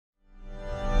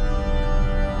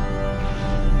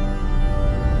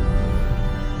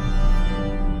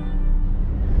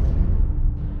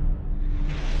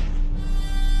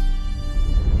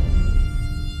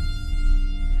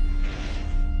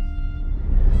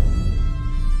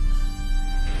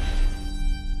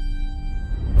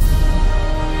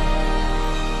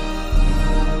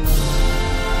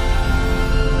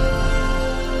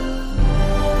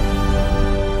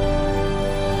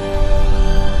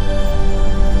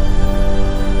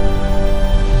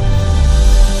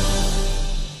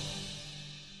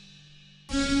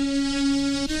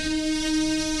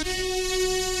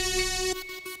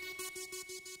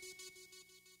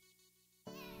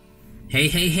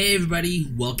Hey everybody,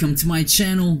 welcome to my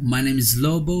channel. My name is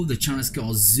Lobo. The channel is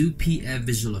called ZooPF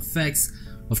Visual Effects.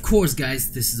 Of course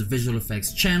guys, this is a visual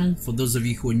effects channel. For those of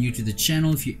you who are new to the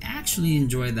channel, if you actually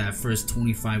enjoyed that first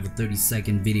 25 or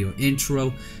 30-second video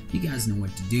intro, you guys know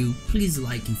what to do. Please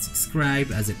like and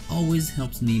subscribe, as it always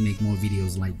helps me make more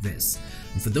videos like this.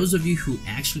 And for those of you who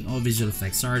actually are visual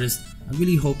effects artists, I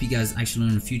really hope you guys actually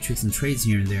learn a few tricks and trades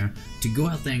here and there to go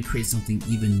out there and create something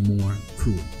even more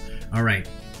cool. Alright,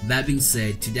 that being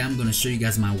said, today I'm going to show you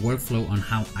guys my workflow on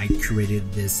how I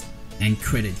created this end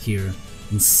credit here,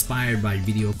 inspired by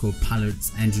video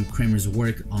Copilot's Andrew Kramer's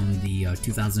work on the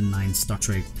 2009 Star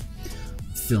Trek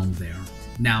film there.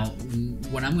 Now,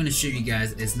 what I'm going to show you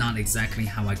guys is not exactly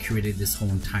how I created this whole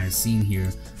entire scene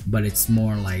here, but it's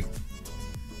more like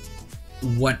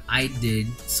what I did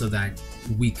so that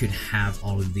we could have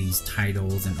all of these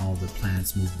titles and all the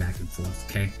planets move back and forth,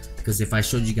 okay? Because if I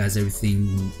showed you guys everything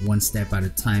one step at a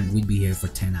time, we'd be here for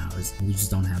 10 hours. We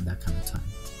just don't have that kind of time.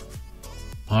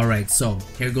 Alright, so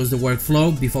here goes the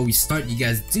workflow. Before we start, you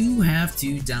guys do have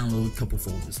to download a couple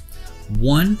folders.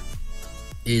 One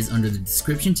is under the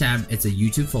description tab. It's a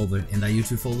YouTube folder. In that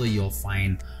YouTube folder, you'll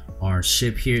find our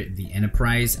ship here, the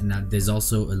Enterprise, and there's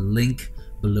also a link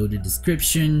below the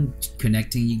description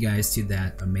connecting you guys to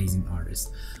that amazing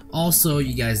artist. Also,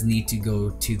 you guys need to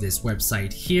go to this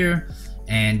website here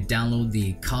and download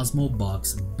the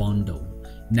Cosmobox Bundle.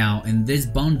 Now in this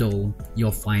bundle,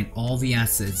 you'll find all the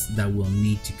assets that we'll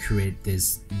need to create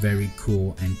this very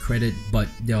cool end credit, but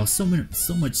there are so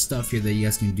much stuff here that you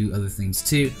guys can do other things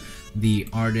too. The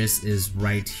artist is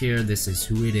right here. This is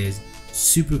who it is.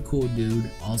 Super cool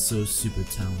dude, also super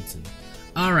talented.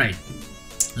 Alright,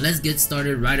 let's get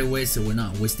started right away so we're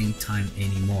not wasting time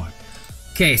anymore.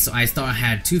 Okay, so I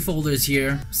had two folders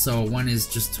here. So one is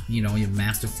just, you know, your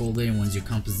master folder, and one's your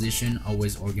composition.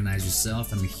 Always organize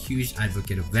yourself. I'm a huge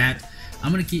advocate of that.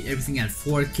 I'm gonna keep everything at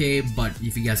 4K, but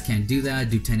if you guys can't do that,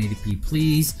 do 1080p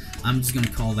please. I'm just gonna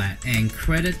call that end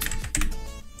credit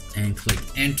and click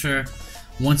enter.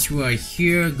 Once you are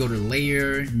here, go to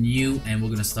layer, new, and we're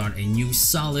gonna start a new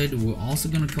solid. We're also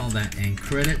gonna call that end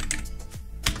credit.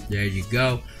 There you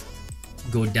go.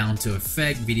 Go down to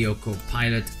effect, video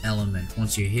Copilot element.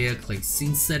 Once you're here, click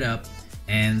scene setup,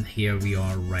 and here we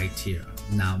are right here.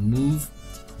 Now move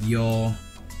your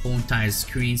whole entire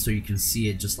screen so you can see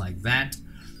it just like that.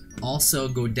 Also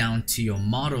go down to your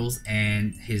models,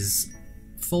 and his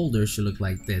folder should look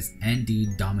like this: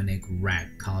 ND Dominic Rack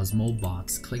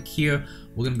Cosmobox. Click here.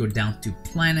 We're gonna go down to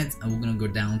planets, and we're gonna go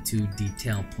down to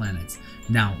detailed planets.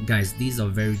 Now guys, these are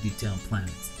very detailed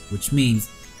planets, which means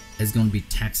it's going to be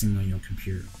taxing on your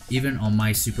computer. Even on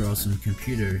my super awesome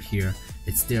computer here,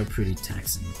 it's still pretty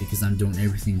taxing because I'm doing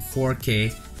everything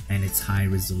 4K and it's high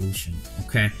resolution.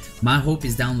 Okay, my hope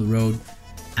is down the road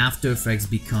After Effects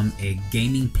become a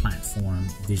gaming platform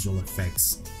visual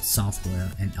effects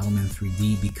software, and Element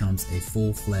 3D becomes a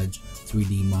full-fledged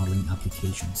 3D modeling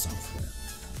application software.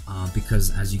 Because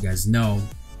as you guys know,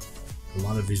 a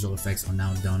lot of visual effects are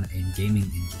now done in gaming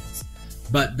engines.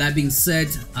 But that being said,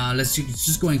 let's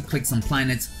just go and click some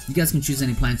planets. You guys can choose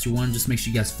any planets you want. Just make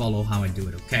sure you guys follow how I do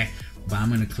it, okay? But I'm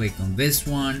going to click on this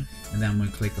one, and then I'm going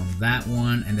to click on that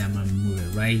one, and then I'm going to move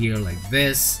it right here like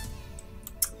this.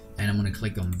 And I'm going to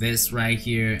click on this right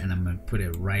here, and I'm going to put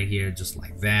it right here just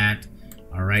like that.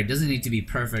 Alright, doesn't need to be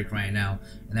perfect right now.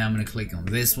 And then I'm going to click on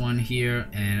this one here,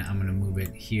 and I'm going to move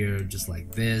it here just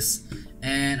like this.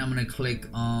 And I'm going to click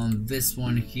on this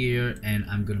one here, and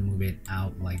I'm going to move it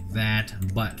out like that.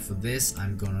 But for this,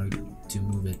 I'm going to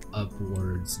move it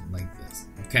upwards like this.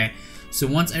 Okay, so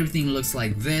once everything looks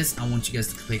like this, I want you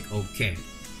guys to click OK.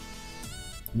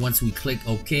 Once we click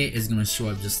OK, it's going to show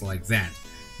up just like that.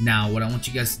 Now, what I want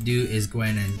you guys to do is go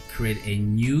ahead and create a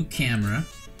new camera.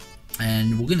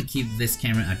 And we're gonna keep this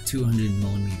camera at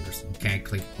 200mm. Okay,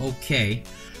 click OK.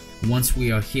 Once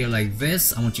we are here like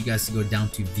this, I want you guys to go down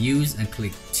to views and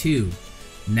click 2.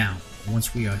 Now,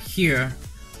 once we are here,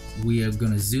 we are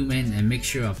gonna zoom in and make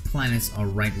sure our planets are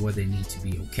right where they need to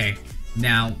be. Okay,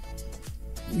 now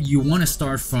you want to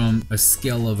start from a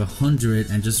scale of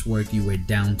 100 and just work your way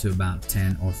down to about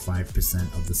 10 or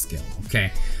 5% of the scale.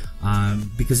 Okay,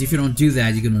 because if you don't do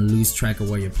that, you're gonna lose track of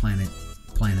where your planets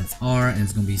are, and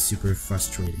it's gonna be super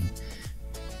frustrating.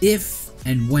 If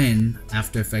and when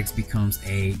After Effects becomes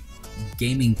a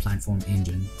gaming platform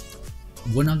engine,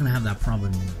 we're not gonna have that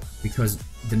problem anymore, because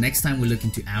the next time we look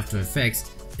into After Effects,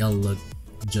 it'll look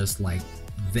just like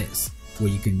this,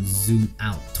 where you can zoom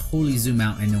out, totally zoom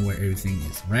out and know where everything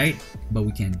is, right? But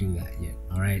we can't do that yet.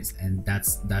 All right, and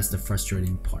that's the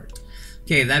frustrating part.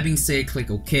 Okay, that being said,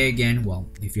 click OK again. Well,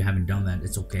 if you haven't done that,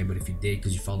 it's okay, but if you did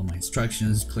because you follow my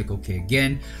instructions, click OK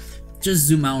again. just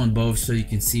zoom out on both so you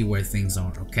can see where things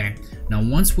are. Okay, now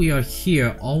once we are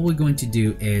here, all we're going to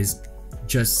do is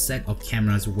just set our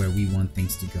cameras where we want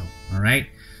things to go. All right,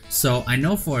 so I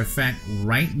know for a fact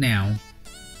right now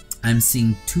I'm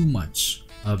seeing too much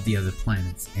of the other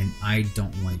planets, and I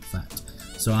don't like that.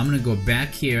 So I'm gonna go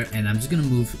back here, and I'm just gonna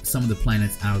move some of the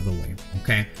planets out of the way.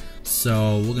 Okay,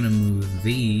 so we're gonna move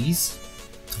these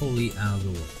totally out of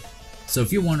the way. So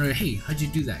if you're wondering, hey, how'd you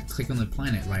do that? Click on the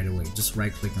planet right away. Just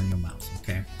right click on your mouse,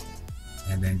 okay?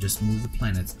 And then just move the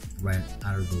planets right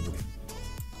out of the way.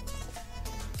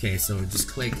 Okay, so just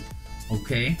click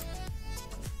OK.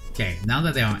 Okay, now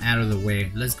that they are out of the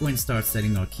way, let's go and start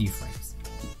setting our keyframes.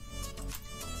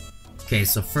 Okay,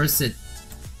 so first set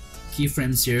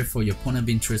keyframes here for your point of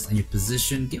interest and your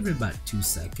position. Give it about 2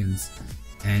 seconds,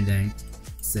 and then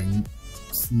set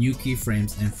new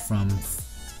keyframes, and from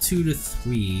 2 to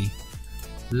 3,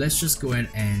 let's just go ahead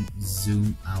and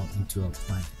zoom out into a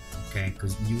planet, okay?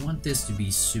 Because you want this to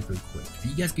be super quick.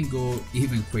 And you guys can go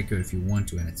even quicker if you want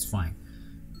to, and it's fine.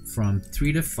 From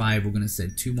 3 to 5, we're gonna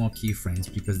set 2 more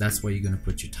keyframes because that's where you're gonna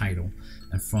put your title.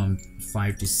 And from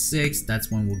 5 to 6, that's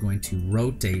when we're going to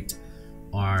rotate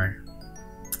our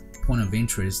point of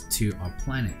interest to our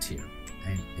planet here.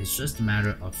 And it's just a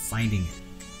matter of finding it.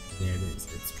 There it is,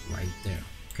 it's right there,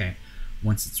 okay?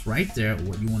 Once it's right there,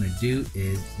 what you want to do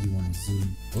is you want to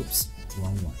zoom, oops,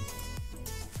 wrong one,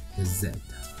 the Z.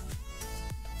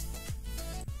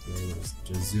 There it is,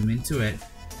 just zoom into it,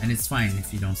 and it's fine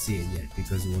if you don't see it yet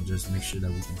because we'll just make sure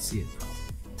that we can see it properly,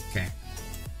 okay?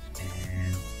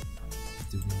 And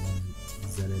do we want to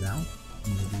Z it out?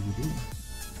 Maybe we do.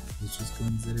 Let's just go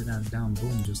and Z it out, down,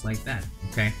 boom, just like that,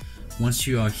 okay? Once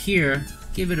you are here,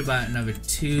 give it about another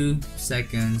 2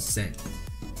 seconds, set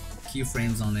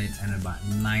keyframes on it, and about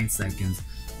 9 seconds.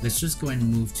 Let's just go and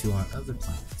move to our other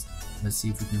planets. Let's see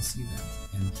if we can see them,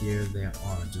 and here they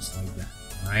are, just like that.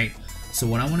 All right, so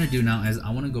what I want to do now is I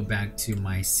want to go back to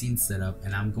my scene setup,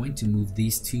 and I'm going to move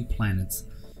these 2 planets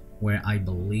where I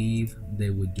believe they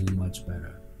would do much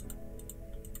better.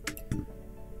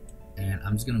 And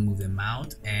I'm just gonna move them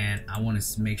out, and I want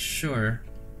to make sure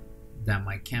that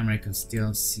my camera can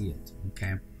still see it.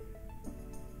 Okay,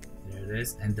 there it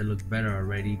is, and they look better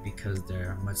already because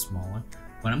they're much smaller.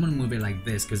 But I'm gonna move it like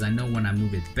this because I know when I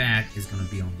move it back, it's gonna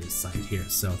be on this side here.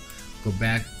 So go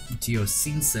back to your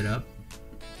scene setup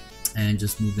and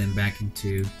just move them back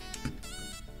into,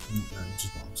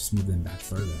 just move them back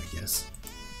further, I guess.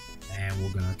 And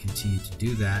we're gonna continue to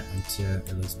do that until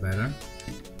it looks better.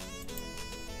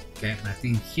 Okay, and I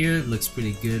think here it looks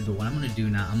pretty good, but what I'm gonna do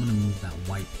now, I'm gonna move that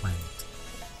white planet.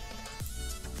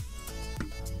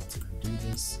 Do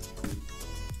this,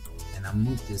 and I'll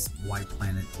move this white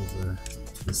planet over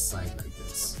to the side like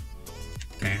this.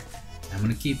 Okay, I'm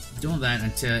gonna keep doing that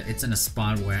until it's in a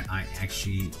spot where I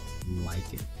actually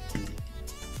like it.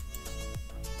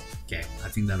 Okay, I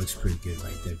think that looks pretty good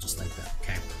right there, just like that.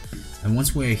 Okay, and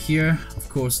once we're here, of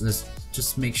course, let's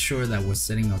just make sure that we're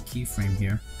setting our keyframe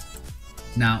here.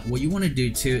 Now, what you want to do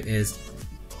too is,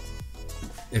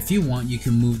 if you want, you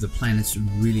can move the planets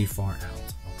really far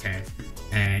out, okay?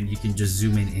 And you can just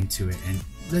zoom in into it, and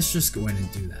let's just go in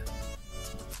and do that.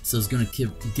 So it's gonna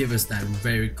give us that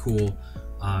very cool,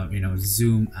 you know,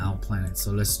 zoom out planet.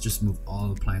 So let's just move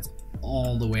all the planets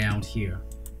all the way out here.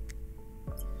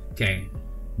 Okay,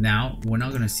 now we're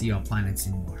not gonna see our planets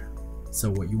anymore.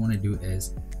 So what you want to do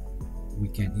is, we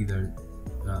can either,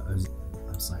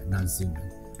 I'm sorry, not zoom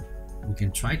in. We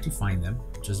can try to find them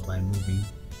just by moving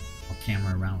our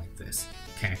camera around like this.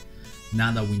 Okay,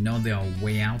 now that we know they are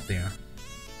way out there,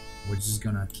 we're just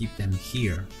gonna keep them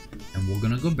here, and we're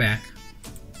gonna go back,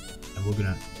 and we're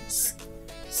gonna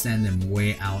send them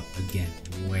way out again,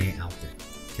 way out there.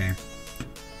 Okay,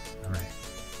 all right,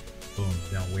 boom,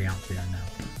 they're way out there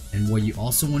now. And what you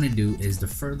also want to do is, the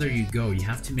further you go, you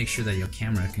have to make sure that your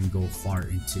camera can go far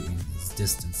into this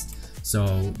distance.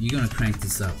 So you're gonna crank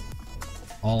this up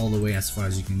all the way as far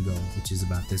as you can go, which is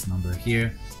about this number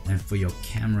here. And for your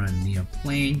camera near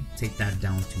plane, take that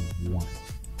down to 1.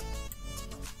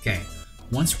 Okay,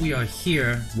 once we are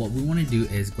here, what we want to do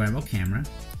is grab our camera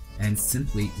and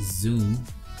simply zoom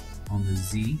on the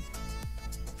Z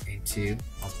into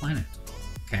our planet.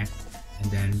 Okay,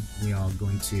 and then we are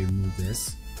going to move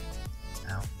this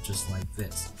out just like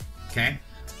this. Okay,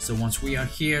 so once we are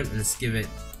here, let's give it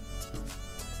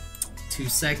 2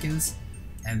 seconds,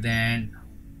 and then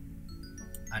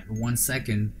at 1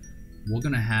 second, we're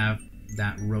gonna have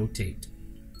that rotate.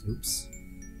 Oops.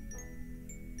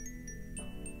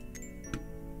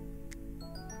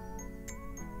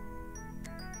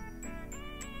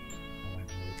 I went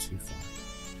a little too far.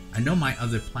 I know my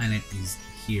other planet is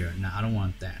here. Now I don't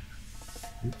want that.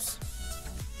 Oops.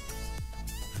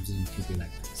 I'm just gonna keep it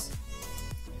like this.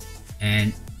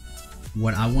 And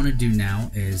what I want to do now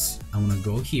is I want to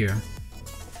go here.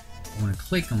 I want to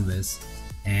click on this,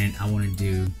 and I want to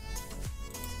do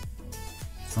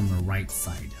from the right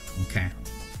side. Okay.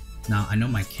 Now I know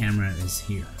my camera is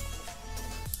here.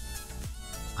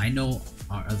 I know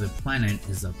our other planet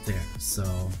is up there. So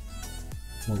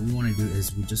what we want to do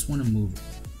is we just want to move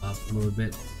up a little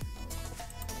bit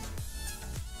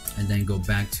and then go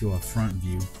back to our front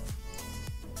view.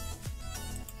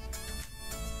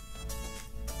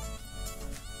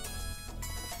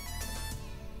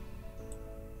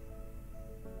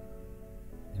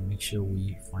 And make sure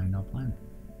we find our planet.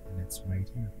 And it's right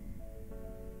here.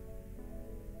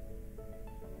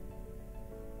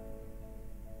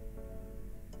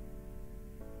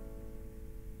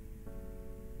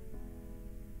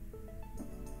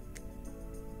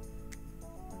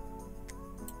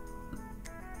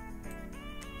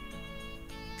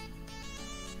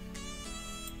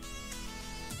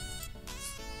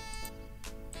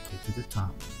 To the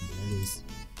top. There it is.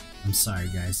 I'm sorry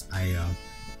guys,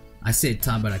 I said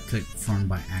top but I clicked front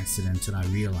by accident until I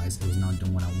realized it was not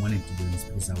doing what I wanted to do. It's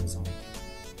because I was on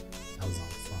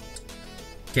front.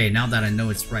 Okay, now that I know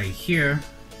it's right here,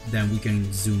 then we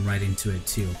can zoom right into it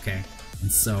too. Okay,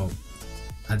 and so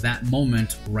at that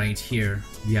moment right here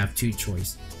you have two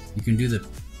choices. You can do the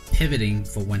pivoting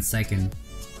for 1 second,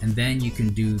 and then you can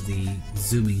do the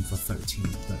zooming for 13.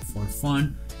 But for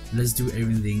fun, let's do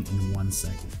everything in 1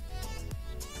 second.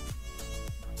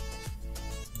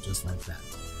 Just like that.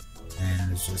 And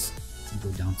let's just go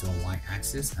down to our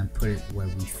y-axis and put it where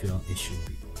we feel it should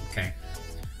be. Okay.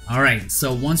 Alright,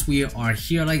 so once we are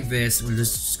here like this, we'll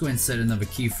just go and set another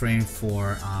keyframe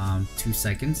for 2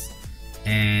 seconds.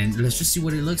 And let's just see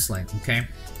what it looks like. Okay.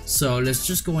 So let's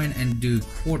just go in and do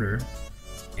quarter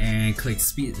and click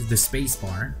the space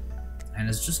bar. And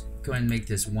let's just go and make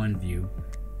this one view.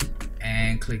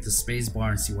 And click the space bar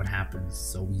and see what happens.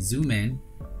 So we zoom in,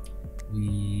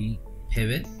 we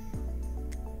pivot,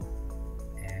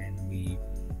 and we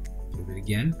pivot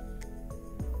again,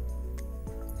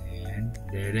 and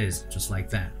there it is, just like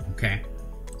that. Okay,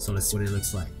 so let's see what it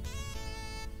looks like.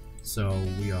 So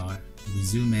we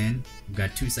zoom in, we've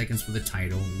got 2 seconds for the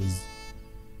title, we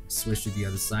switch to the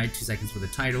other side, 2 seconds for the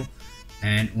title,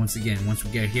 and once again, once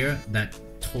we get here, that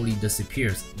totally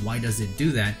disappears. Why does it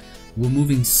do that? We're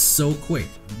moving so quick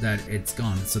that it's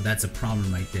gone, so that's a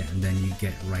problem right there. And then you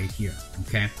get right here.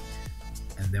 Okay,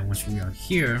 and then once we are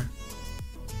here,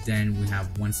 then we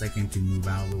have 1 second to move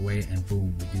out of the way, and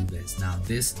boom, we do this. Now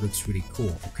this looks really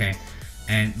cool. Okay,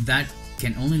 and that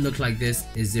can only look like this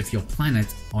is if your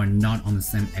planets are not on the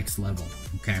same X level.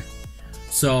 Okay,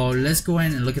 so let's go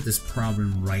ahead and look at this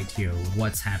problem right here.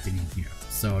 What's happening here?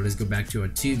 So let's go back to our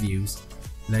two views,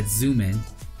 let's zoom in,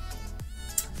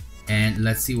 and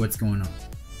let's see what's going on.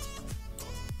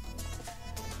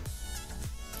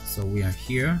 So we are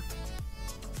here,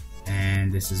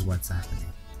 and this is what's happening.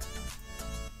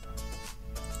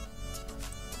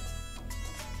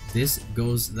 This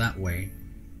goes that way,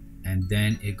 and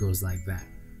then it goes like that.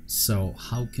 So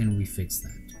how can we fix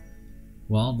that?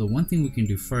 Well, the one thing we can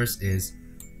do first is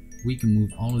we can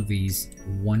move all of these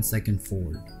 1 second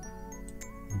forward.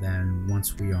 Then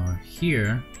once we are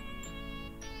here,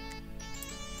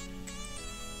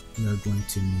 we are going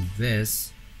to move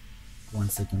this 1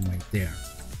 second right there.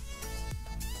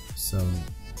 So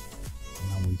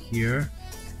now we're here,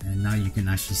 and now you can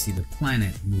actually see the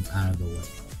planet move out of the way.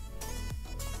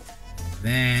 And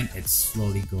then it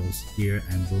slowly goes here,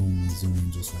 and boom, we zoom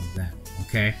in just like that.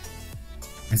 Okay,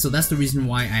 and so that's the reason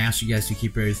why I asked you guys to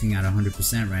keep everything at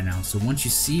 100% right now. So once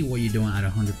you see what you're doing at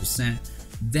 100%,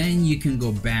 then you can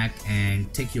go back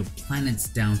and take your planets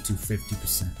down to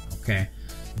 50%. Okay,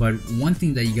 but one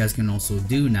thing that you guys can also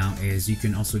do now is you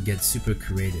can also get super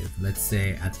creative. Let's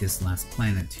say at this last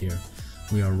planet here,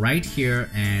 we are right here,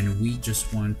 and we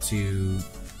just want to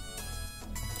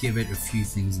give it a few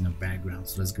things in the background.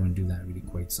 So let's go and do that really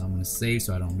quick. So I'm going to save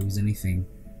so I don't lose anything,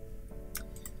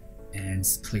 and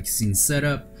click scene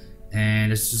setup, and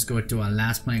let's just go to our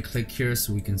last planet, click here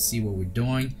so we can see what we're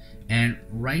doing. And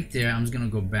right there, I'm just going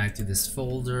to go back to this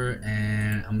folder,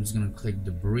 and I'm just going to click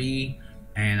debris,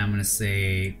 and I'm going to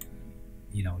say,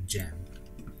 you know, gem.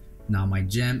 Now my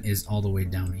gem is all the way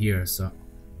down here, so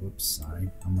oops, sorry,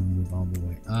 I'm gonna move all the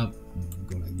way up. I'm gonna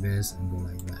go like this and go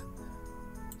like that.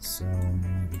 So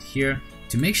move it here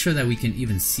to make sure that we can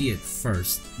even see it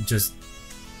first. Just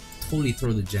totally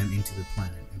throw the gem into the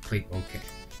planet and click OK.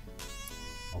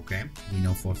 Okay, we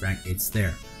know for a fact it's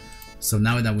there. So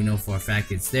now that we know for a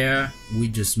fact it's there, we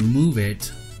just move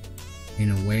it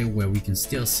in a way where we can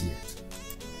still see it.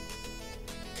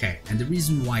 Okay, and the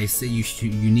reason why I say you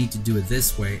need to do it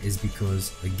this way is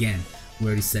because, again, we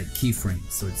already set keyframes.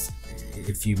 So it's,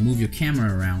 if you move your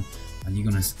camera around, you're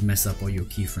gonna mess up all your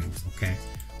keyframes. Okay,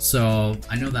 so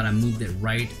I know that I moved it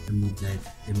right and moved it,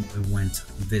 it went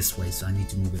this way, so I need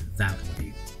to move it that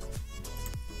way.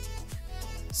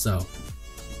 So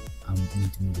I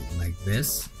need to move it like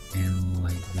this and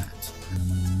like that, and I'm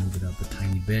gonna move it up a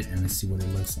tiny bit and let's see what it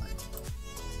looks like.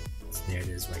 So there it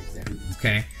is right there.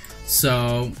 Okay,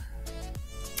 so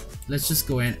let's just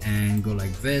go in and go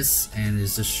like this, and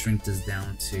let's just shrink this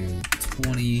down to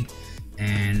 20,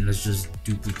 and let's just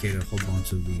duplicate a whole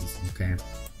bunch of these. Okay,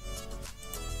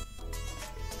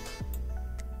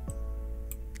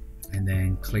 and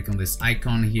then click on this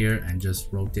icon here and just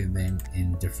rotate them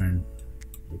in different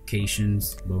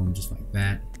locations. Boom, just like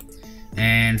that.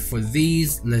 And for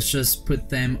these, let's just put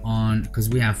them on, because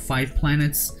we have 5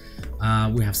 planets,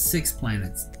 we have 6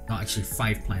 planets, no, actually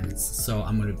 5 planets, so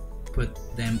I'm gonna put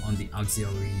them on the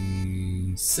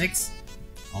auxiliary 6,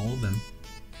 all of them.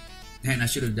 And I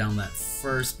should have done that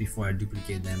first before I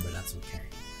duplicate them, but that's okay.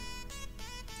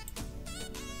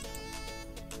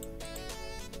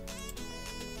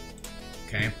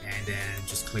 Okay, and then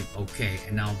just click OK,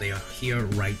 and now they are here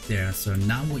right there. So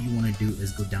now what you want to do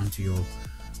is go down to your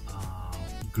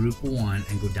group 1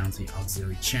 and go down to the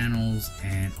auxiliary channels,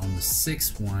 and on the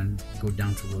 6th one go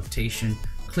down to rotation,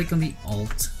 click on the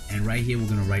Alt, and right here we're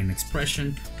going to write an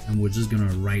expression, and we're just going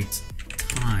to write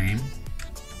time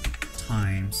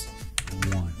times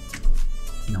 1.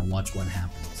 Now watch what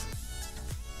happens.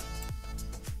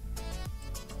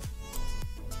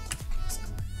 Let's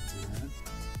go ahead and do that.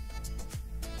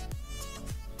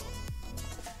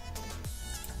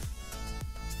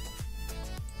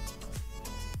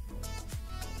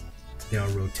 They are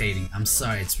rotating. I'm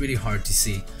sorry, it's really hard to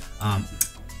see. I'm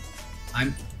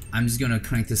just gonna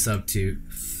crank this up to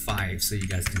 5 so you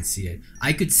guys can see it.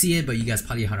 I could see it, but you guys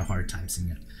probably had a hard time seeing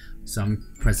it. So I'm gonna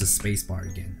press the space bar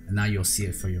again, and now you'll see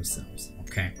it for yourselves.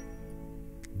 Okay,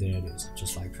 there it is,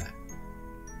 just like that.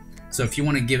 So if you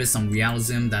want to give it some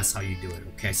realism, that's how you do it.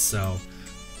 Okay, so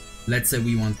let's say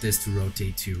we want this to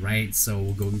rotate too, right? So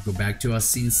we'll go back to our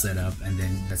scene setup, and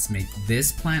then let's make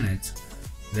this planet.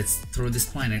 Let's throw this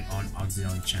planet on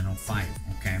auxiliary channel 5,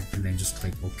 okay? And then just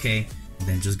click OK, and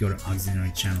then just go to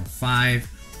auxiliary channel 5,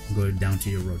 go down to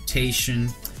your rotation,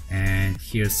 and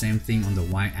here same thing on the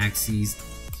y-axis,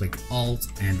 click Alt,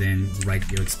 and then write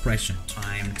your expression,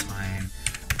 time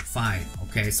 5.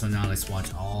 Okay, so now let's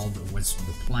watch all the what's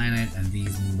the planet and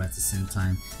these move at the same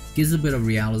time. Gives a bit of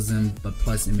realism, but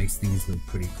plus it makes things look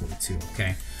pretty cool too.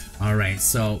 Okay, all right,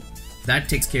 so that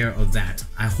takes care of that.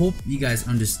 I hope you guys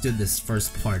understood this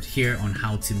first part here on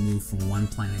how to move from one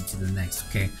planet to the next.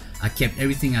 Okay, I kept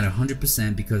everything at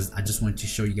 100% because I just wanted to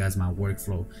show you guys my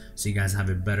workflow so you guys have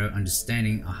a better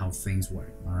understanding of how things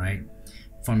work. All right,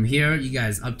 from here, you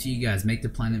guys, up to you guys, make the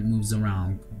planet moves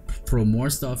around, throw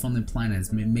more stuff on the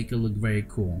planets, make it look very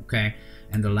cool. Okay,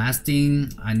 and the last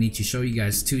thing I need to show you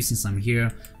guys too, since I'm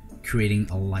here, creating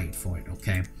a light for it.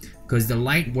 Okay, because the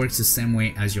light works the same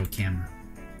way as your camera.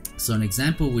 So an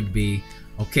example would be,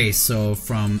 okay, so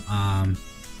from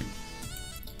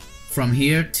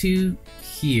here to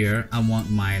here, I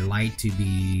want my light to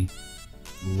be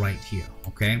right here.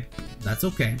 Okay, that's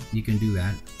okay, you can do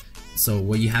that. So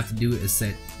what you have to do is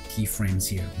set keyframes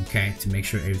here, okay, to make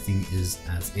sure everything is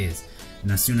as is.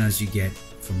 And as soon as you get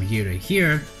from here to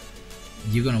here,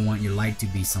 you're gonna want your light to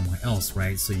be somewhere else,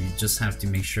 right? So you just have to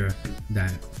make sure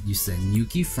that you set new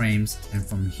keyframes, and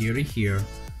from here to here,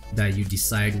 that you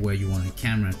decide where you want a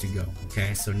camera to go.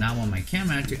 Okay, so now I want my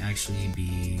camera to actually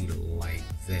be like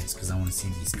this because I want to see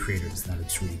these craters. That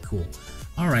looks really cool.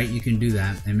 All right, you can do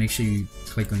that, and make sure you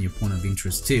click on your point of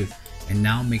interest too, and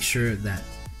now make sure that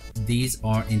these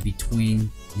are in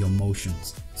between your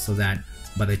motions so that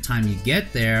by the time you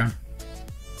get there,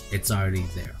 it's already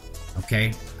there.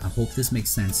 Okay, I hope this makes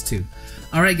sense too.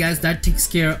 All right guys, that takes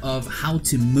care of how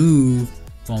to move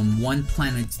from one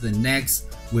planet to the next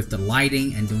with the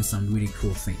lighting and doing some really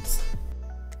cool things.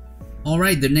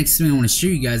 Alright, the next thing I want to show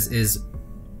you guys is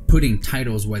putting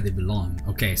titles where they belong.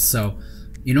 Okay, so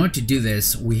in order to do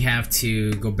this, we have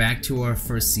to go back to our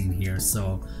first scene here.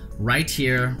 So right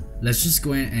here, let's just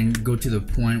go in and go to the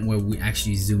point where we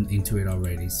actually zoomed into it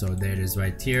already. So there it is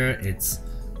right here, it's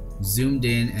zoomed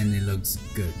in and it looks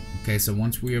good. Okay, so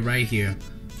once we're right here,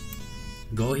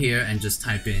 go here and just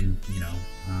type in, you know,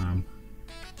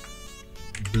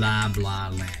 blah blah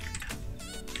land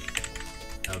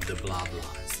of the blah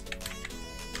blahs.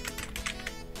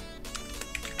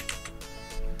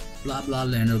 Blah blah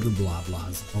land of the blah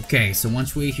blahs. Okay, so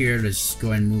once we're here, let's just go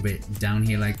ahead and move it down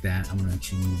here like that. I'm gonna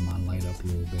actually move my light up a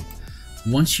little bit.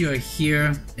 Once you're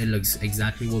here, it looks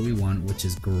exactly what we want, which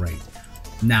is great.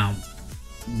 Now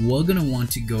we're gonna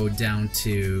want to go down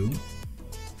to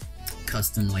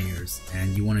custom layers,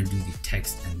 and you want to do the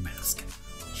text and mask.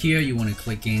 Here you want to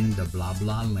click in the blah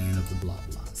blah land of the blah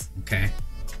blahs. Okay,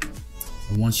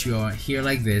 and once you're here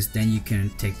like this, then you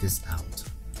can take this out.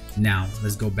 Now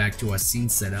let's go back to our scene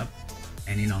setup,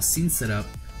 and in our scene setup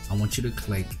I want you to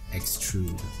click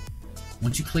extrude.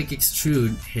 Once you click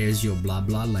extrude, here's your blah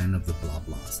blah land of the blah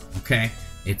blahs. Okay,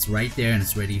 it's right there and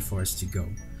it's ready for us to go.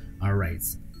 Alright,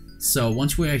 so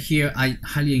once we're here, I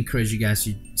highly encourage you guys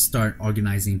to start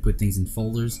organizing, put things in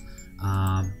folders,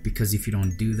 because if you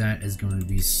don't do that, it's going to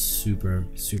be super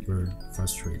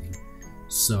frustrating.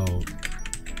 So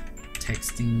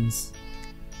textings,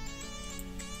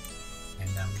 and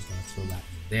I'm just going to throw that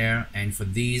in there. And for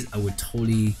these, I would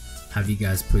totally have you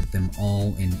guys put them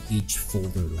all in each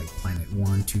folder, like planet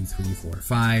 1, 2, 3, 4,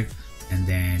 5, and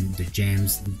then the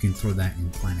gems, you can throw that in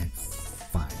planet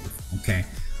 5. Okay,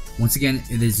 once again,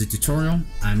 it is a tutorial.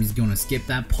 I'm just gonna skip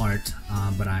that part,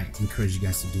 but I encourage you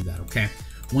guys to do that. Okay,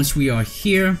 once we are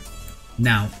here,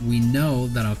 now we know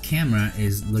that our camera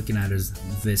is looking at us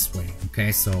this way.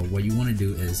 Okay, so what you want to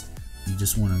do is you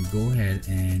just want to go ahead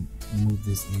and move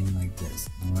this in like this.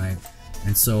 All right,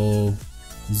 and so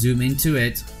zoom into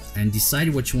it and decide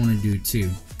what you want to do too.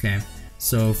 Okay,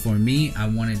 so for me, I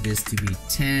wanted this to be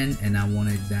 10 and I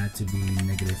wanted that to be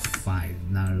 -5.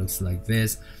 Now it looks like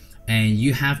this, and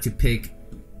you have to pick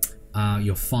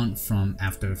your font from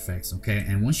After Effects. Okay,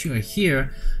 and once you are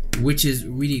here, which is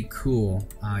really cool,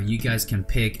 you guys can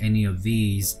pick any of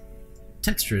these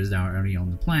textures that are already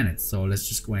on the planet. So let's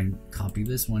just go ahead and copy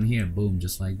this one here. Boom,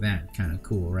 just like that. Kind of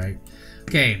cool, right?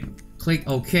 Okay, click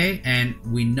OK, and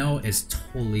we know it's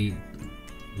totally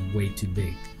way too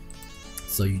big,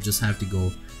 so you just have to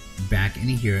go back in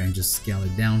here and just scale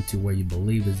it down to where you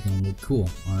believe it's gonna look cool.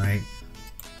 All right,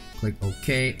 click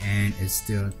OK, and it's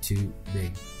still too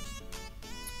big.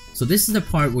 So this is the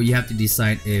part where you have to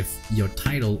decide if your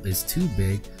title is too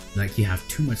big, like you have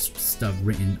too much stuff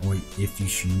written, or if you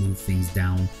should move things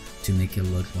down to make it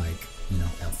look like, you know,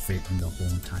 it'll fit in the whole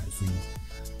entire thing.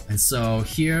 And so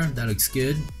here that looks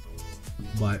good,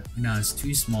 but now it's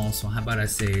too small, so how about I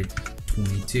say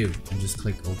 22 and just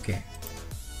click OK.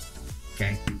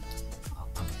 Okay,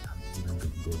 I'm even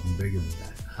gonna go bigger than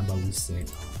that. How about we say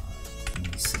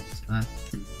 26, huh?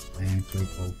 And click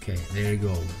OK. There you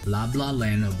go, blah blah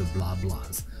land of the blah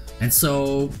blahs. And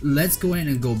so let's go ahead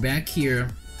and go back here,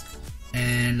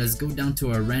 and let's go down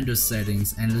to our render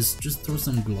settings, and let's just throw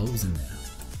some glows in there.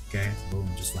 Okay, boom,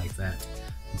 just like that.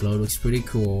 Glow looks pretty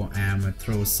cool, and I'm gonna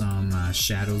throw some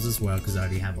shadows as well, because I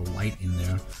already have a light in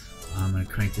there. I'm gonna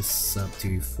crank this up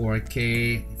to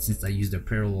 4K. Since I used a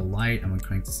parallel light, I'm gonna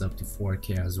crank this up to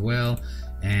 4K as well.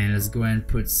 And let's go ahead and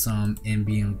put some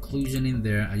ambient occlusion in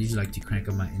there. I usually like to crank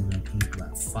up my ambient occlusion to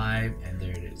about 5, and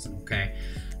there it is. Okay,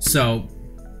 so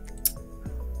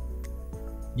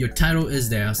your title is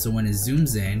there, so when it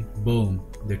zooms in, boom,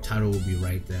 the title will be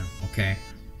right there. Okay,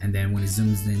 and then when it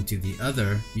zooms into the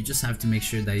other, you just have to make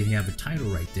sure that you have a title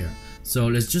right there. So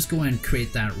let's just go ahead and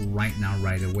create that right now,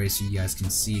 right away, so you guys can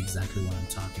see exactly what I'm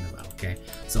talking about. Okay,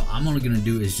 so I'm only gonna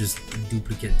do is just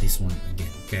duplicate this one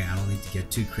again. Okay, I don't need to get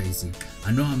too crazy.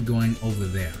 I know I'm going over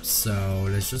there, so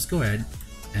let's just go ahead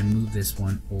and move this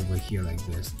one over here like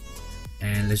this,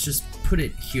 and let's just put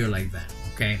it here like that.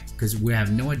 Okay, because we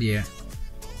have no idea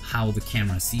how the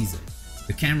camera sees it.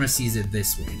 The camera sees it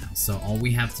this way now, so all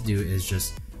we have to do is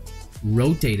just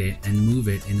rotate it and move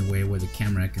it in a way where the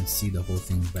camera can see the whole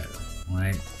thing better.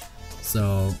 Alright,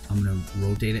 so I'm gonna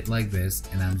rotate it like this,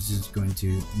 and I'm just going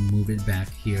to move it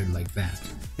back here like that,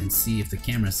 and see if the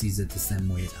camera sees it the same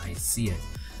way I see it.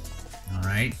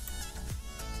 Alright,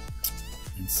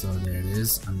 and so there it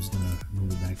is. I'm just gonna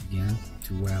move it back again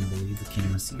to where I believe the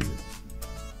camera sees it.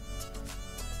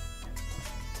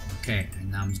 Okay, and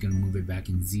now I'm just gonna move it back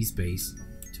in Z space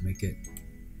to make it,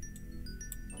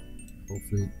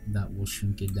 hopefully that will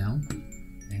shrink it down,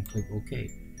 and click OK.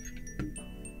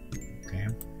 Okay,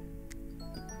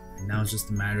 and now it's just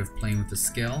a matter of playing with the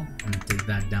scale. I'm gonna take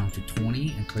that down to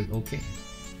 20 and click OK.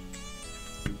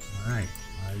 Alright,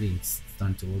 already it's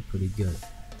starting to look pretty good.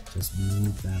 Just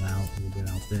move that out a little bit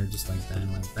out there, just like that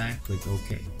and like that. Click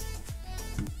OK.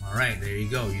 Alright, there you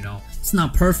go. You know, it's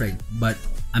not perfect, but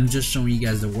I'm just showing you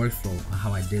guys the workflow of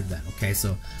how I did that. Okay,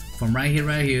 so from right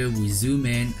here, we zoom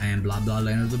in and blah blah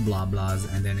land of the blah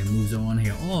blahs, and then it moves on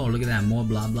here. Oh, look at that, more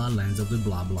blah blah lands of the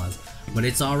blah blahs. But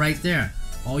it's all right there.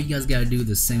 All you guys gotta do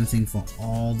the same thing for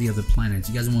all the other planets.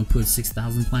 You guys want to put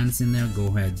 6,000 planets in there? Go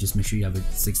ahead. Just make sure you have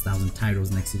 6,000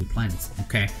 titles next to the planets.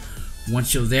 Okay.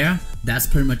 Once you're there, that's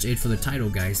pretty much it for the title,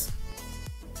 guys.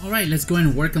 Alright, let's go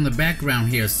and work on the background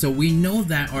here. So we know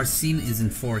that our scene is in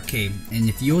 4K, and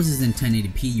if yours is in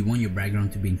 1080p, you want your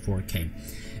background to be in 4K.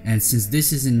 And since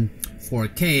this is in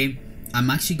 4K,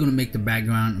 I'm actually going to make the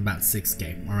background about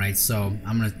 6K. Alright, so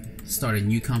I'm going to start a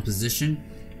new composition,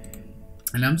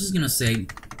 and I'm just going to say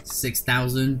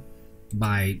 6,000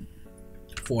 by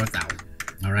 4,000.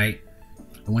 Alright,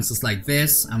 and once it's like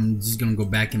this, I'm just going to go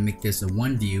back and make this a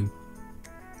one view,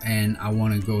 and I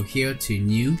want to go here to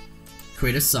new,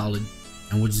 create a solid,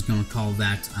 and we're just gonna call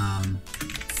that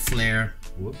flare,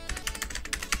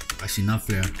 actually not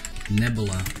flare,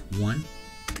 nebula 1,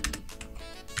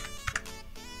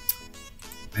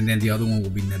 and then the other one will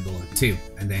be nebula 2,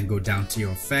 and then go down to your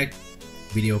effect,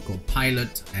 video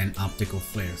Copilot, and optical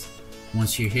flares.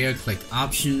 Once you're here, click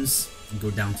options, go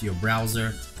down to your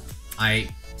browser. I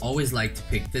always like to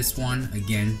pick this one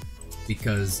again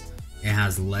because it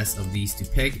has less of these to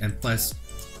pick, and plus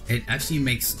it actually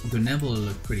makes the nebula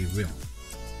look pretty real.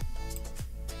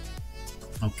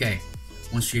 Okay,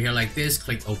 once you're here like this,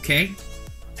 click OK,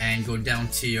 and go down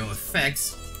to your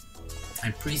effects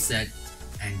and preset,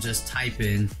 and just type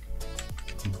in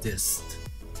dist.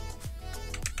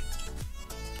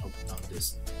 Oh, not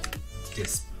dist.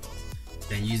 Disp.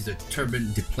 Then use the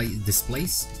turbine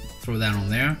displace. Throw that on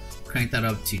there. Crank that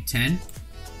up to 10.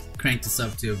 Crank this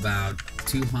up to about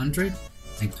 200,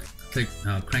 and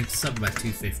crank this up about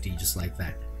 250, just like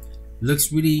that.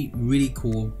 Looks really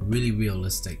cool, really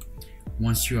realistic.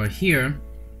 Once you are here,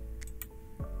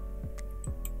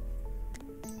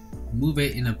 move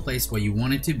it in a place where you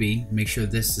want it to be. Make sure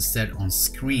this is set on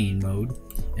screen mode,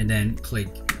 and then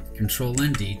click Ctrl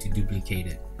and D to duplicate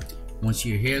it. Once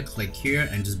you're here, click here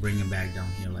and just bring it back down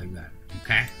here like that.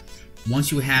 Okay, once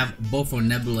you have both our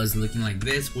nebulas looking like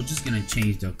this, we're just gonna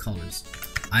change their colors.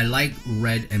 I like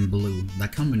red and blue.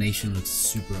 That combination looks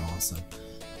super awesome.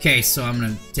 Okay, so I'm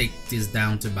gonna take this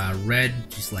down to about red,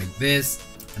 just like this,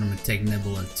 and I'm gonna take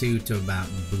nebula 2 to about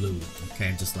blue.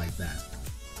 Okay, just like that,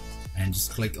 and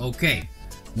just click OK.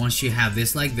 Once you have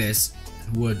this like this,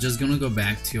 we're just gonna go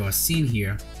back to our scene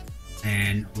here,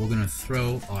 and we're gonna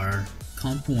throw our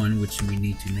comp 1, which we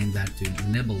need to name that to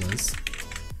nebulas,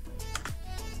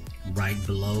 right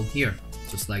below here,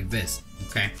 just like this.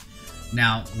 Okay,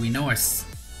 now we know our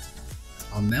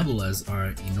nebulas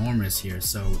are enormous here,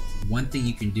 so one thing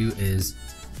you can do is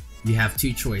you have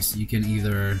two choices. You can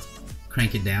either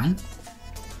crank it down,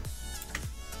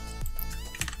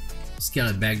 scale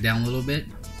it back down a little bit,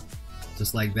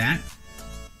 just like that,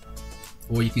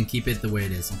 or you can keep it the way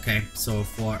it is. Okay, so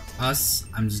for us,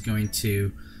 I'm just going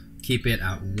to keep it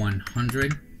at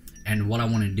 100, and what I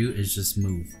want to do is just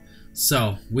move.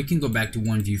 So we can go back to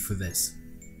one view for this.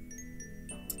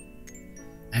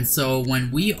 And so when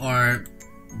we are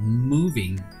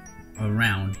moving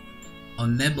around, our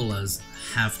nebulas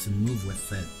have to move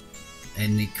with it,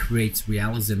 and it creates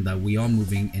realism that we are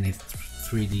moving in a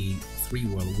 3D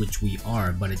world, which we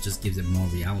are, but it just gives it more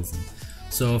realism.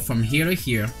 So from here to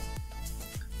here,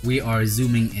 we are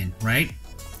zooming in, right?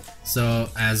 So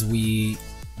as we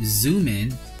zoom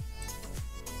in,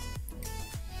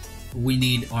 we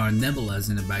need our nebulas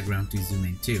in the background to zoom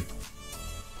in too.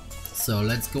 So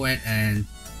let's go ahead and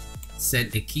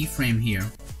set a keyframe here,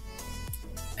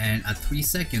 and at 3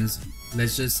 seconds,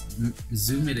 let's just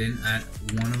zoom it in at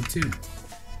 102.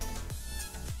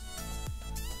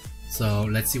 So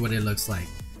let's see what it looks like.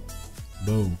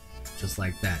 Boom, just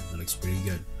like that. That looks pretty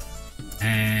good.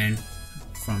 And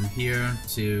from here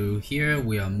to here,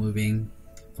 we are moving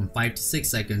from 5 to 6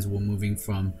 seconds. We're moving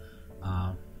from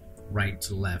right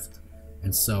to left,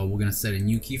 and so we're gonna set a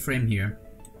new keyframe here,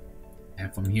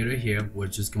 and from here to here, we're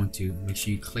just going to make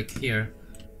sure you click here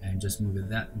and just move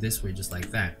it this way, just like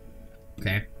that.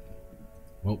 Okay,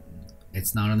 well,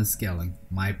 it's not on the scaling,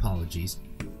 my apologies.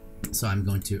 So I'm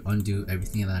going to undo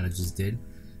everything that I just did,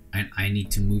 and I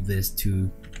need to move this to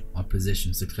our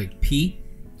position. So click P,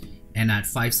 and at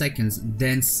 5 seconds,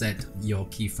 then set your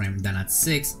keyframe. Then at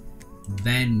 6,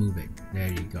 then move it.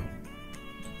 There you go.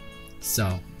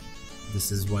 So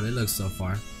this is what it looks so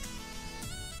far.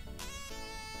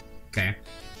 Okay,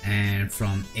 and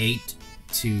from 8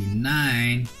 to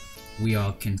 9, we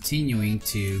are continuing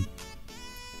to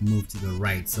move to the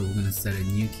right. So we're gonna set a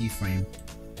new keyframe,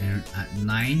 and at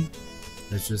 9,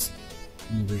 let's just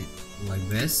move it like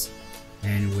this,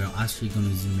 and we're actually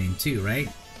gonna zoom in too, right?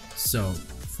 So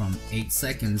from 8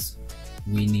 seconds,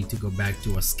 we need to go back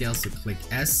to our scale. So click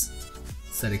S,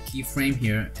 set a keyframe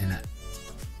here, and at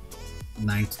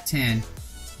 9 to 10,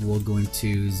 we're going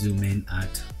to zoom in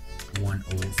at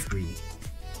 103.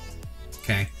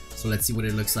 Okay, so let's see what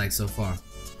it looks like so far.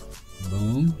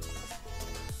 Boom,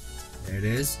 there it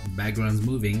is. The background's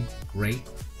moving, great.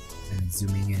 and it's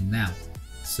zooming in now.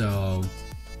 So,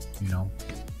 you know,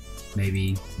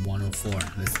 maybe 104.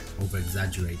 Let's over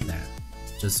exaggerate that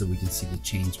just so we can see the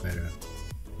change better.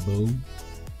 Boom,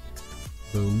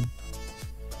 boom,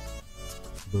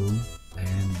 boom,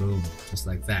 and boom, just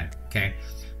like that. Okay,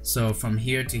 so from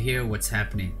here to here, what's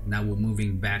happening now? We're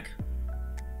moving back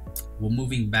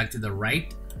to the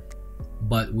right,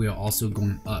 but we're also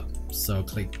going up. So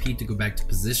click P to go back to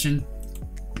position.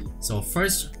 So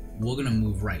first we're gonna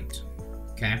move right.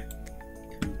 Okay,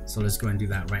 so let's go and do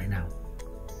that right now.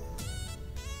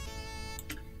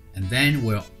 And then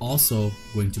we're also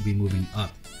going to be moving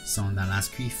up. So on that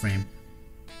last keyframe,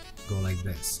 go like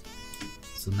this.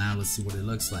 So now let's see what it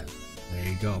looks like. There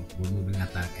you go. We're moving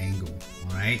at that angle.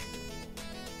 All right.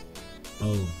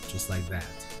 Boom, just like that.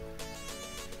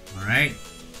 All right.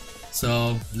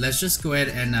 So let's just go ahead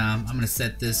and I'm gonna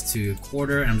set this to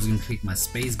quarter. I'm just gonna click my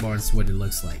space bar and see what it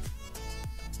looks like.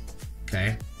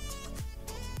 Okay.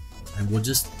 And we're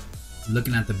just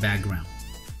looking at the background.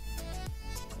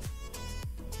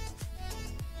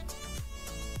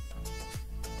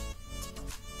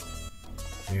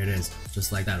 There it is,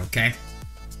 just like that. Okay.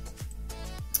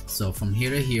 So from here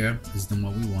to here is doing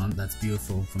what we want. That's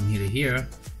beautiful. From here to here,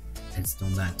 it's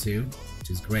doing that too,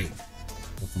 which is great.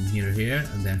 So from here to here,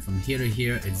 and then from here to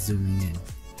here, it's zooming in.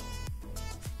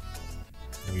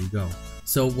 There you go.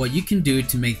 So what you can do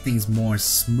to make things more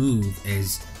smooth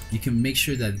is you can make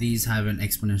sure that these have an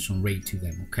exponential rate to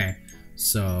them. Okay.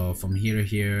 So from here to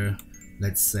here,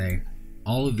 let's say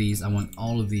all of these, I want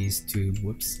all of these to,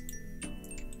 whoops.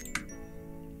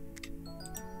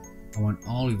 I want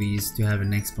all of these to have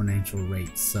an exponential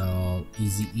rate. So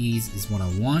easy ease is what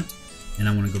I want, and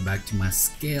I want to go back to my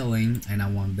scaling, and I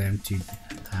want them to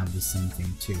have the same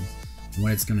thing too. And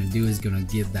what it's going to do is going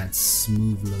to give that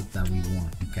smooth look that we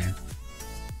want. Okay,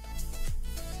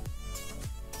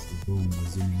 so boom, we're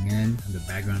zooming in and the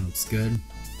background looks good.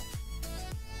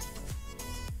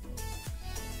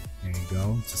 There you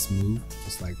go, just smooth,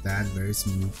 just like that, very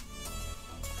smooth.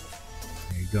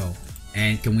 There you go.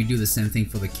 And can we do the same thing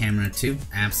for the camera too?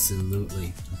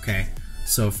 Absolutely. Okay,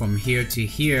 so from here to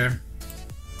here,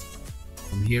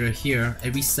 from here to here,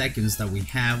 every seconds that we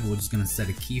have, we're just gonna set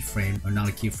a keyframe, or not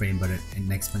a keyframe, but an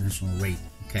exponential rate.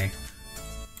 Okay,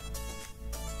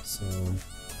 so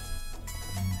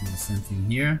I'm gonna do the same thing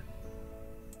here.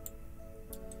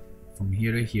 From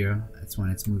here to here, that's when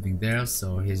it's moving there.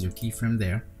 So here's your keyframe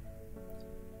there,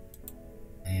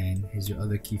 and here's your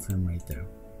other keyframe right there.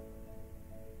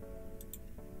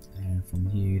 And from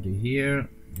here to here,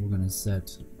 we're gonna set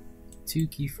 2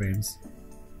 keyframes.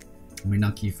 I mean,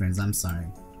 not keyframes, I'm sorry.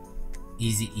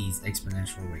 Easy ease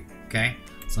exponential rate. Okay,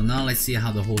 so now let's see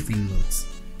how the whole thing looks.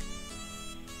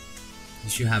 You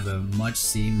should have a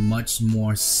much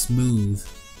more smooth.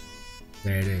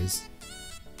 There it is.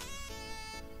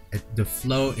 The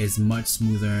flow is much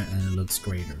smoother and it looks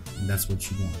greater, and that's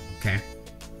what you want. Okay,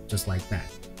 just like that.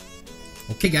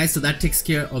 Okay guys, so that takes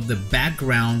care of the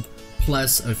background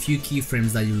plus a few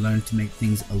keyframes that you learned to make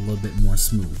things a little bit more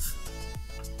smooth.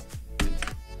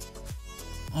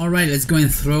 Alright, let's go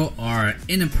and throw our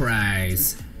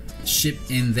enterprise ship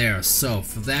in there. So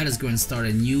for that, let's go and start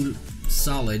a new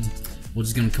solid. We're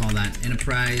just gonna call that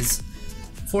enterprise.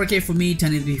 4K for me,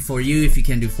 1080p for you. If you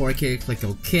can do 4K, click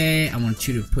OK. I want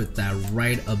you to put that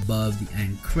right above the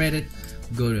end credit.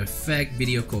 Go to Effect,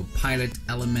 Video, Copilot,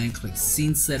 Element, click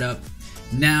Scene Setup.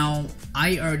 Now,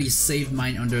 I already saved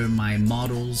mine under my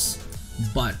models,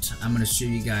 but I'm going to show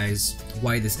you guys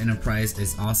why this enterprise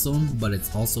is awesome, but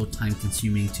it's also time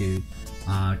consuming to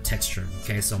texture.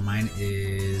 Okay, so mine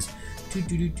is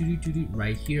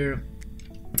right here.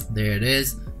 There it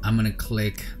is. I'm going to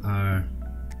click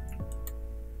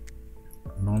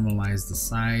normalize the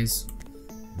size.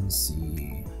 Let's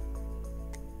see.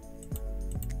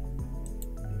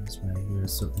 It's right here.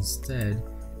 So instead,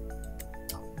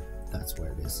 that's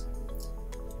where it is.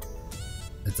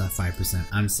 It's at 5%.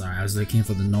 I'm sorry, I was looking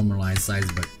for the normalized size,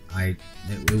 but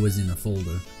it was in a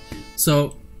folder.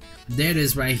 So there it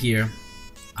is right here.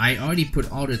 I already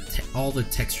put all the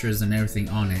textures and everything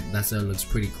on it. That's why it looks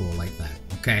pretty cool like that.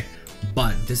 Okay,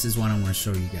 but this is what I want to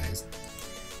show you guys.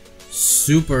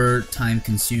 Super time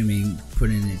consuming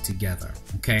putting it together.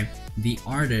 Okay, the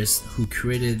artist who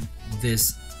created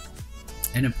this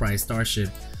Enterprise Starship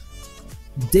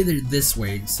did it this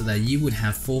way so that you would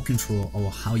have full control over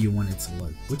how you want it to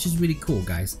look, which is really cool,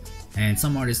 guys. And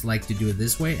some artists like to do it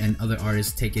this way, and other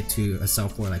artists take it to a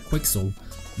software like Quixel,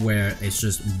 where it's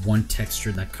just one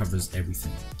texture that covers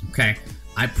everything. Okay,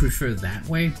 I prefer that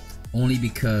way only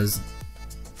because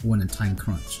when a time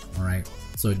crunch. All right,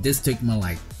 so this took me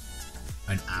like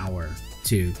an hour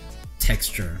to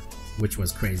texture which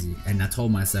was crazy. And I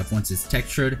told myself once it's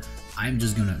textured, I'm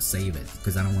just gonna save it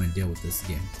because I don't want to deal with this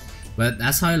again. But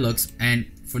that's how it looks. And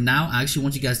for now, I actually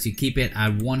want you guys to keep it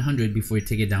at 100 before you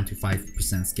take it down to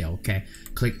 5% scale. Okay,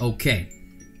 click OK,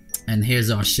 and here's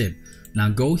our ship. Now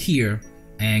go here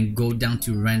and go down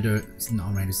to render,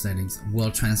 not render settings,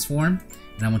 world transform,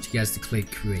 and I want you guys to click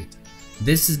create.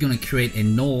 This is going to create a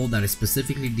null that is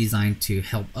specifically designed to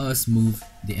help us move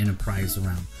the Enterprise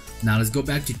around. Now let's go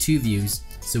back to 2 views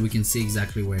so we can see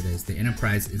exactly where it is. The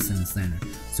Enterprise is in the center.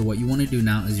 So what you want to do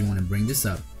now is you want to bring this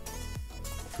up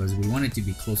because we want it to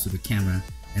be close to the camera,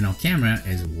 and our camera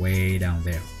is way down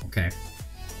there. Okay,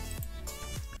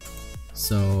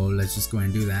 so let's just go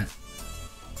and do that.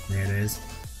 There it is.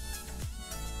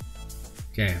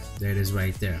 Okay, there it is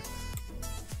right there.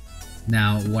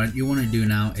 Now what you want to do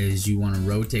now is you want to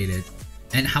rotate it,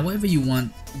 and however you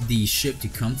want the ship to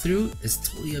come through is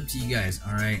totally up to you guys.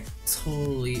 All right,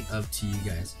 totally up to you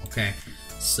guys. Okay,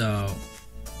 so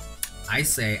I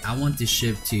say I want the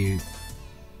ship to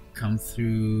come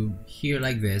through here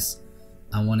like this.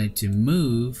 I want it to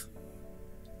move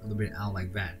a little bit out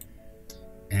like that,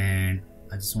 and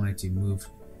I just want it to move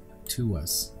to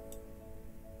us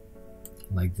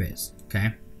like this.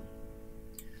 Okay,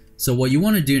 so what you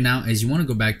want to do now is you want to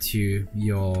go back to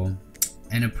your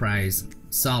Enterprise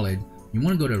solid. You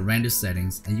want to go to render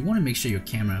settings, and you want to make sure your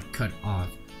camera cut off.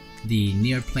 The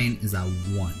near plane is at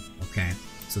 1. Okay,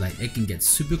 so that it can get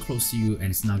super close to you and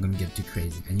it's not going to get too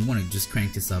crazy. And you want to just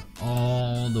crank this up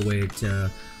all the way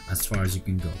to as far as you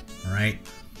can go. All right,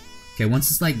 okay, once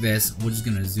it's like this, we're just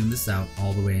going to zoom this out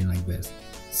all the way in like this.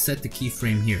 Set the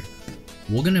keyframe here.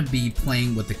 We're going to be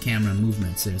playing with the camera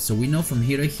movements here, so we know from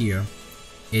here to here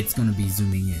it's going to be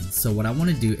zooming in. So what I want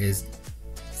to do is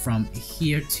from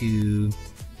here to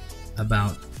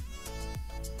about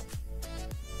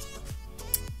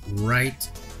right,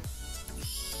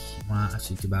 well,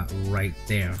 actually to about right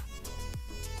there,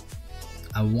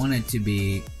 I want it to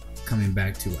be coming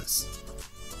back to us.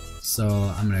 So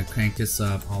I'm gonna crank this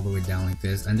up all the way down like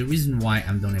this, and the reason why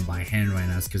I'm doing it by hand right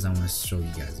now is because I want to show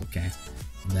you guys. Okay,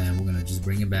 and then we're gonna just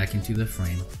bring it back into the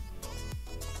frame.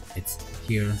 It's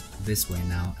here this way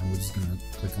now, and we're just gonna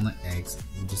click on the X.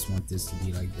 We just want this to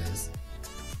be like this,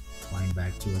 flying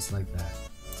back to us like that.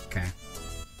 Okay,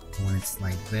 when it's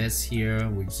like this here,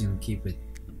 we're just gonna keep it,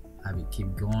 have it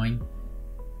keep going,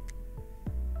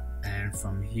 and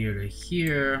from here to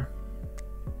here,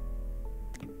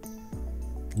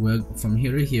 we're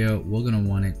gonna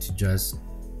want it to just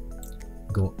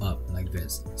go up like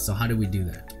this. So how do we do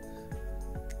that?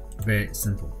 Very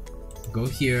simple. Go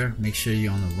here, make sure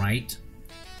you're on the right,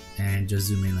 and just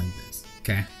zoom in like this.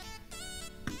 Okay,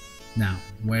 now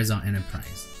where's our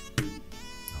Enterprise?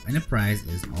 Our Enterprise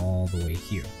is all the way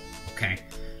here. Okay,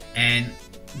 and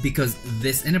because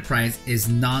this Enterprise is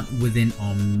not within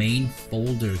our main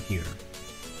folder here,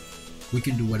 we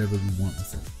can do whatever we want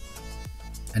with it.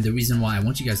 And the reason why I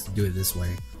want you guys to do it this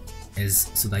way is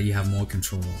so that you have more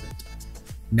control of it.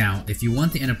 Now, if you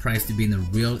want the Enterprise to be in the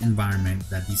real environment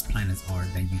that these planets are,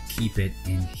 then you keep it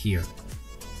in here.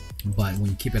 But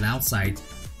when you keep it outside,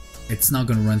 it's not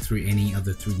going to run through any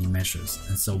other 3D meshes,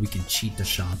 and so we can cheat the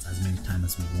shots as many times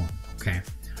as we want. Okay,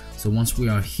 so once we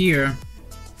are here,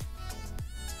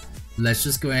 let's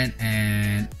just go ahead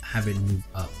and have it move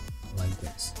up like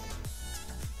this.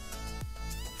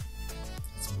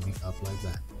 It's moving up like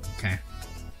that. Okay,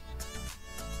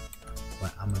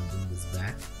 but I'm gonna bring this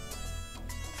back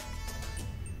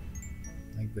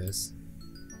like this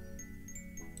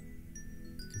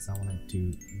because I want it to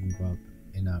move up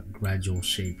in a gradual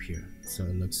shape here, so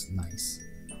it looks nice,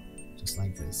 just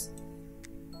like this.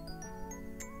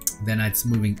 Then it's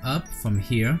moving up from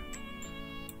here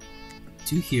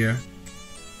to here.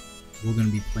 We're gonna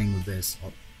be playing with this.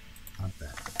 Oh, not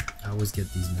that. I always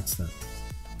get these mixed up.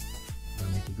 I'm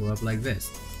gonna make it go up like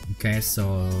this. Okay,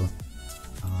 so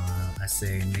I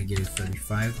say negative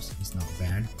 35. So it's not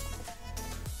bad.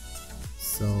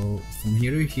 So from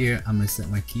here to here, I'm gonna set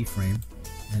my keyframe,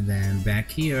 and then back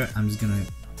here, I'm just gonna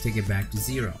take it back to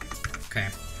 0. Okay,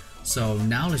 so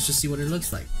now let's just see what it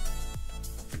looks like.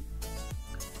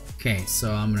 Okay,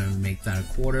 so I'm gonna make that a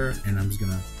quarter, and I'm just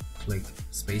gonna click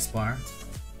spacebar.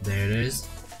 There it is.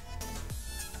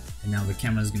 And now the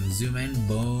camera is gonna zoom in,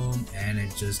 boom, and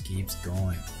it just keeps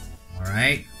going. All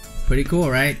right, pretty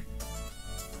cool, right?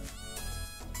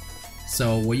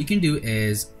 So what you can do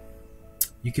is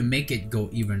you can make it go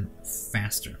even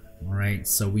faster. All right,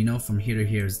 so we know from here to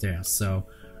here is there. So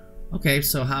okay,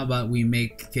 so how about we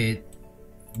make it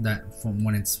that from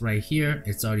when it's right here,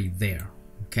 it's already there.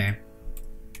 Okay,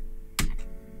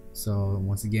 So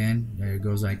once again, there it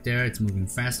goes right there. It's moving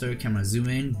faster. Camera zoom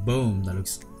in, boom, that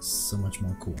looks so much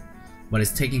more cool. But it's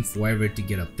taking forever to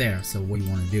get up there. So what you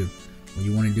want to do? What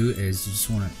you want to do is you just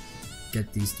want to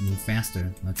get these to move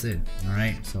faster. That's it.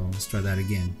 Alright, so let's try that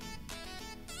again.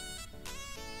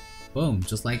 Boom,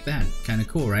 just like that. Kind of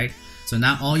cool, right? So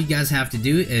now all you guys have to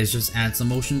do is just add some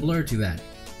motion blur to that.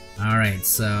 Alright,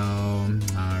 so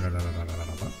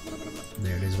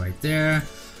there it is right there.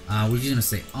 We're just gonna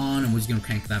say on, and we're just gonna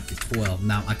crank that up to 12.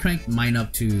 Now I cranked mine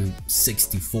up to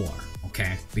 64,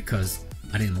 okay, because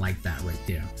I didn't like that right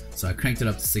there. So I cranked it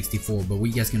up to 64, but what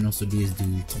you guys can also do is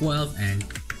do 12 and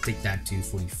take that to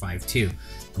 45 too.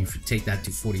 If you take that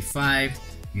to 45,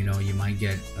 you know, you might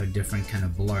get a different kind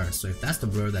of blur. So if that's the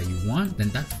blur that you want, then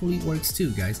that totally works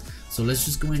too, guys. So let's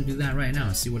just go ahead and do that right now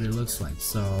and see what it looks like.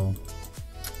 So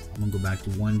I'm gonna go back to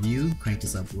one view, crank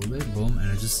this up a little bit, boom,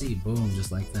 and I just see, boom,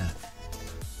 just like that.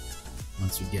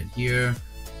 Once we get here,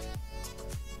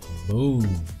 boom,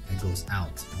 it goes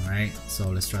out. Alright, so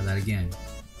let's try that again.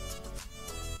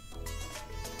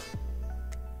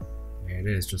 There it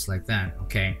is, just like that.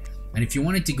 Okay, and if you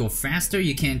want it to go faster,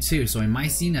 you can too. So in my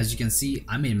scene, as you can see,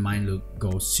 I made mine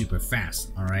go super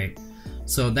fast. Alright,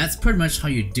 so that's pretty much how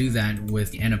you do that with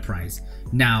the Enterprise.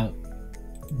 Now,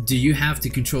 do you have to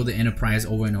control the Enterprise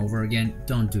over and over again?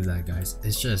 Don't do that, guys.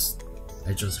 It just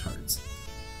hurts.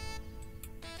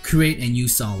 Create a new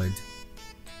solid.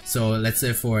 So let's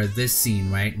say for this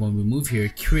scene, right, when we move here,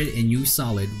 create a new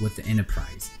solid with the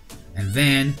Enterprise, and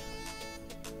then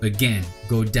again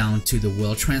go down to the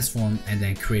wheel transform and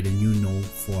then create a new node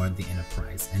for the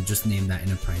Enterprise, and just name that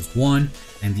Enterprise 1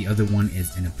 and the other one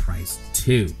is Enterprise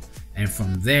 2. And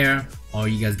from there, all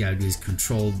you guys gotta do is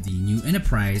control the new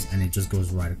Enterprise and it just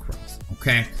goes right across.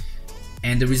 Okay,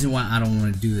 and the reason why I don't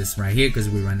want to do this right here, because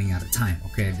we're running out of time.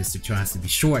 Okay, this tutorial has to be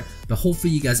short, but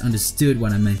hopefully you guys understood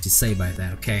what I meant to say by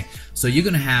that. Okay, so you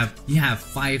have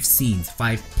 5 scenes,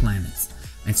 5 planets,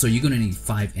 and so you're gonna need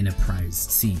 5 Enterprise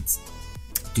scenes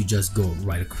to just go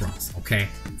right across. Okay,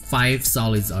 5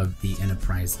 solids of the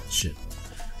Enterprise ship.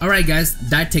 Alright guys,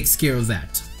 that takes care of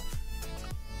that.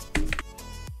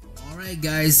 Alright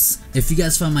guys, if you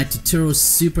guys found my tutorial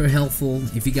super helpful,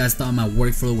 if you guys thought my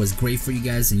workflow was great for you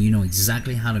guys and you know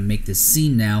exactly how to make this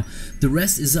scene now, the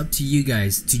rest is up to you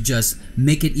guys to just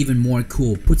make it even more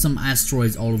cool. Put some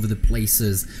asteroids all over the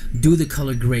places, do the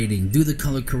color grading, do the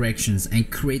color corrections, and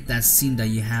create that scene that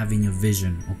you have in your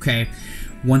vision. Okay,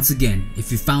 once again,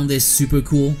 if you found this super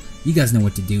cool, you guys know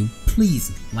what to do.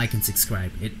 Please like and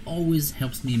subscribe. It always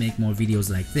helps me make more videos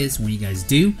like this when you guys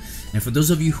do. And for those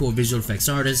of you who are visual effects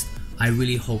artists, I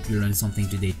really hope you learned something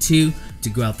today too, to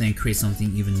go out there and create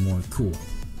something even more cool.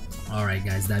 Alright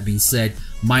guys, that being said,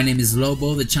 my name is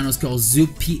Lobo, the channel is called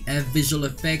ZoopPF Visual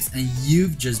Effects, and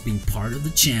you've just been part of the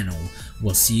channel.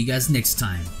 We'll see you guys next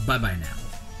time. Bye bye now.